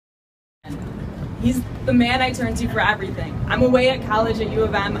He's the man I turn to for everything. I'm away at college at U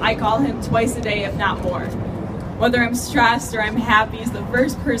of M. I call him twice a day, if not more. Whether I'm stressed or I'm happy, he's the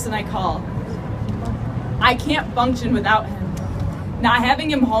first person I call. I can't function without him. Not having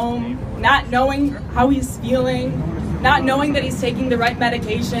him home, not knowing how he's feeling, not knowing that he's taking the right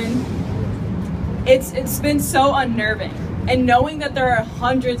medication, it's been so unnerving. And knowing that there are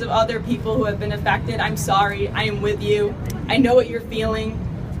hundreds of other people who have been affected, I'm sorry, I am with you. I know what you're feeling.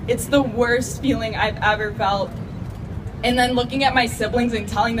 It's the worst feeling I've ever felt. And then looking at my siblings and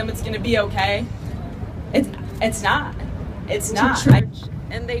telling them it's gonna be okay, it's not. It's not. To church,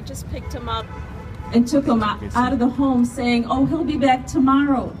 and they just picked him up and took him out of the home saying, oh, he'll be back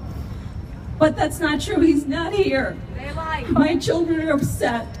tomorrow. But that's not true, he's not here. My children are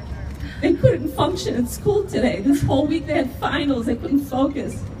upset. They couldn't function at school today. This whole week they had finals, they couldn't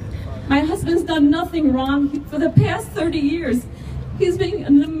focus. My husband's done nothing wrong. For the past 30 years, he's been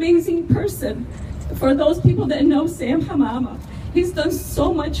an amazing person. For those people that know Sam Hamama, he's done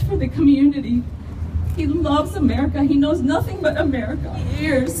so much for the community. He loves America. He knows nothing but America.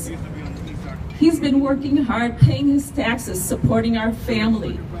 Years. He's been working hard, paying his taxes, supporting our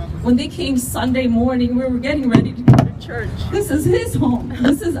family. When they came Sunday morning, we were getting ready to go to church. This is his home.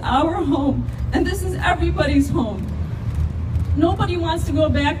 This is our home. And this is everybody's home. Nobody wants to go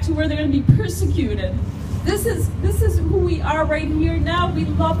back to where they're going to be persecuted. This is who we are right here now. We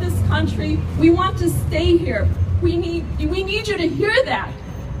love this country. We want to stay here. We need you to hear that.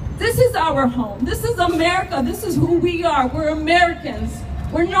 This is our home. This is America. This is who we are. We're Americans.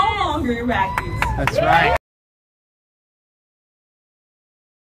 We're no longer Iraqis. That's right.